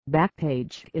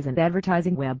Backpage is an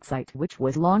advertising website which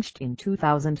was launched in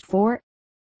 2004.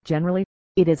 Generally,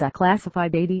 it is a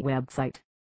classified AD website.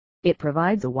 It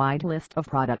provides a wide list of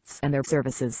products and their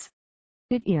services.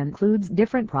 It includes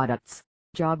different products,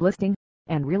 job listing,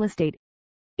 and real estate.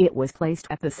 It was placed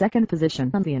at the second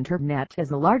position on the internet as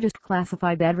the largest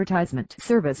classified advertisement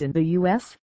service in the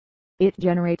U.S. It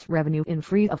generates revenue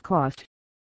free of cost.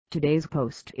 Today's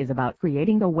post is about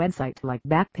creating a website like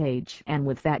Backpage, and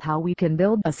with that how we can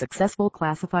build a successful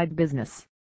classified business.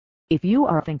 If you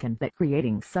are thinking that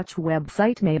creating such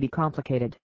website may be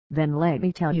complicated, then let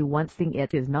me tell you one thing: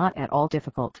 it is not at all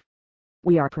difficult.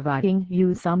 We are providing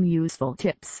you some useful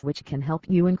tips which can help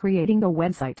you in creating a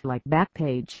website like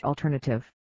Backpage alternative.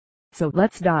 So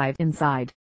let's dive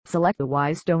inside. Select the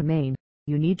wise domain.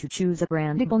 You need to choose a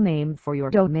brandable name for your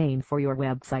domain for your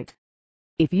website.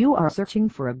 If you are searching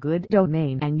for a good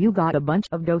domain and you got a bunch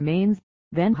of domains,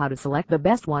 then how to select the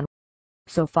best one?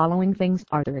 So following things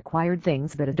are the required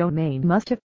things that a domain must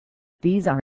have. These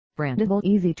are: brandable,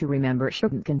 easy to remember,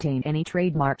 shouldn't contain any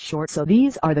trademark short. So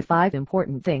these are the 5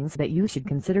 important things that you should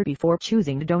consider before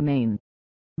choosing a domain.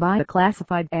 Buy a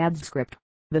classified ads script.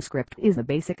 The script is the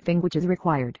basic thing which is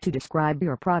required to describe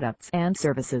your products and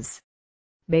services.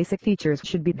 Basic features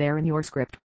should be there in your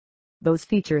script. Those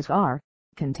features are: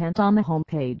 content on the home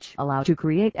page, allow to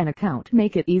create an account,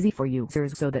 make it easy for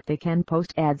users so that they can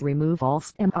post ads, remove all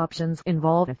spam options,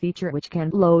 involve a feature which can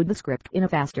load the script in a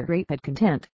faster rate. At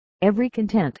content, every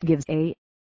content gives a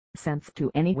sense to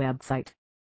any website.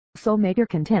 So make your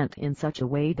content in such a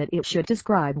way that it should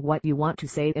describe what you want to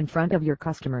say in front of your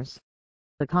customers.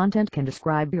 The content can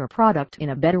describe your product in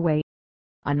a better way.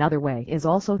 Another way is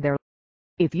also there.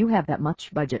 If you have that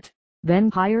much budget, then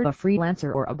hire a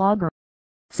freelancer or a blogger,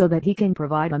 so that he can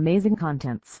provide amazing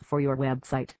contents for your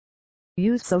website.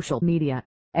 Use social media.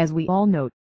 As we all know,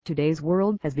 today's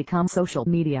world has become social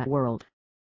media world.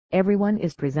 Everyone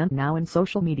is present now in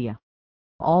social media.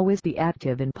 Always be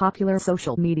active in popular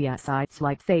social media sites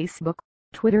like Facebook,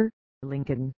 Twitter,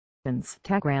 LinkedIn,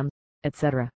 Instagram,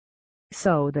 etc.,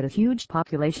 so that a huge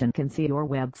population can see your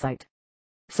website.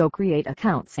 So create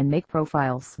accounts and make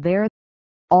profiles there.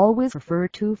 Always refer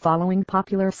to following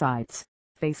popular sites: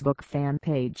 Facebook fan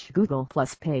page, Google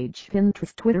Plus page,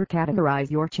 Pinterest, Twitter.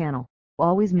 Categorize your channel.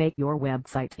 Always make your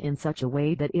website in such a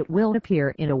way that it will appear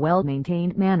in a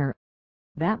well-maintained manner.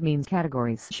 That means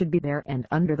categories should be there, and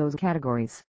under those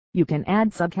categories, you can add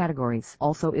subcategories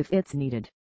also if it's needed.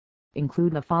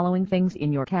 Include the following things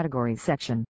in your categories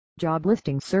section: job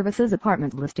listing, services,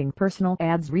 apartment listing, personal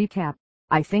ads. Recap.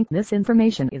 I think this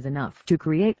information is enough to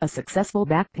create a successful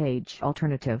Backpage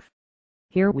alternative.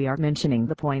 Here we are mentioning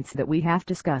the points that we have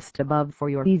discussed above for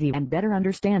your easy and better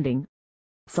understanding.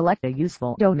 Select a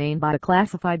useful domain. Buy a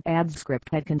classified ads script.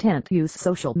 Add content. Use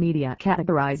social media.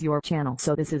 Categorize your channel.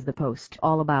 So this is the post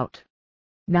all about.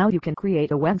 Now you can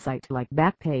create a website like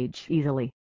Backpage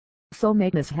easily. So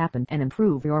make this happen and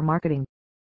improve your marketing.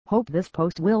 Hope this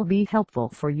post will be helpful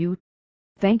for you.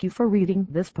 Thank you for reading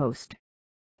this post,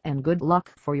 and good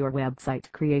luck for your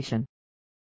website creation.